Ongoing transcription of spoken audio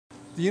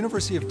The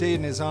University of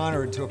Dayton is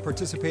honored to have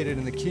participated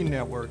in the Kern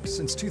Network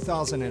since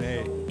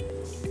 2008.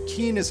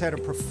 Kern has had a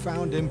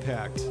profound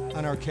impact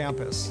on our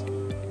campus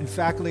in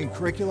faculty and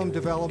curriculum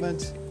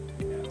development,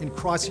 in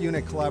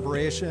cross-unit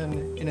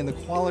collaboration, and in the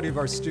quality of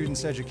our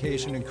students'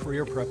 education and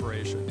career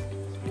preparation.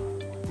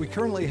 We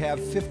currently have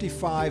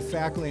 55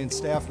 faculty and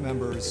staff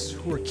members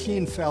who are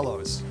Kern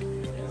Fellows.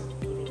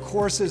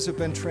 Courses have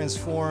been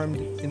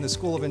transformed in the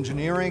School of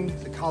Engineering,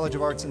 the College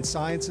of Arts and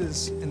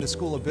Sciences, and the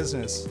School of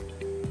Business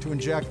to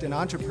inject an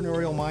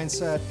entrepreneurial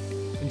mindset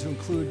and to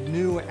include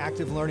new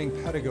active learning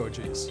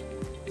pedagogies.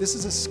 This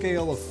is a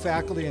scale of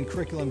faculty and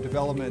curriculum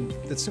development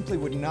that simply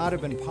would not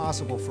have been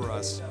possible for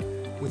us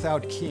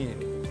without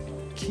Kern.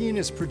 Kern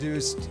has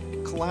produced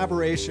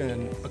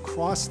collaboration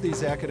across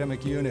these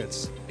academic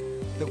units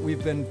that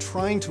we've been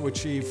trying to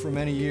achieve for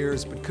many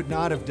years but could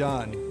not have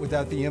done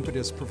without the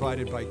impetus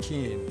provided by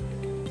Kern.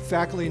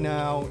 Faculty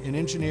now in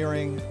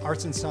engineering,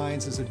 arts and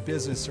sciences, and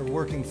business are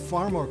working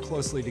far more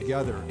closely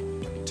together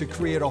to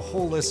create a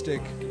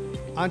holistic,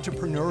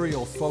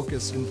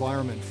 entrepreneurial-focused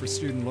environment for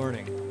student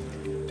learning.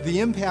 The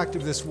impact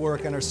of this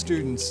work on our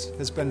students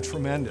has been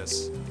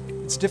tremendous.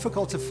 It's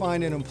difficult to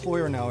find an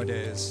employer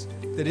nowadays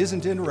that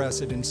isn't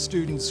interested in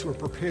students who are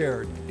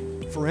prepared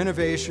for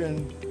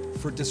innovation,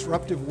 for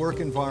disruptive work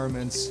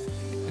environments,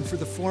 and for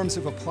the forms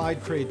of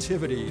applied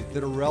creativity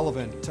that are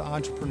relevant to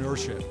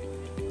entrepreneurship.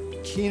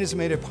 Kern has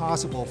made it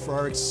possible for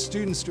our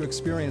students to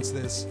experience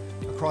this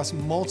across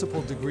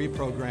multiple degree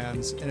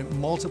programs and at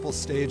multiple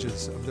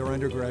stages of their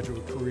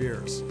undergraduate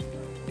careers.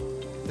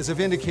 As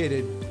I've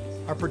indicated,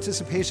 our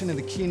participation in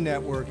the Kern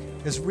Network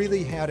has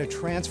really had a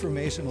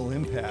transformational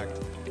impact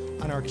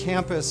on our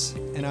campus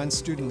and on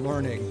student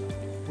learning.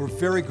 We're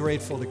very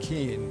grateful to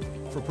Kern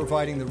for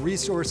providing the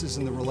resources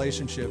and the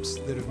relationships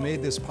that have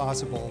made this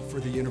possible for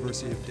the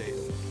University of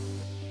Dayton.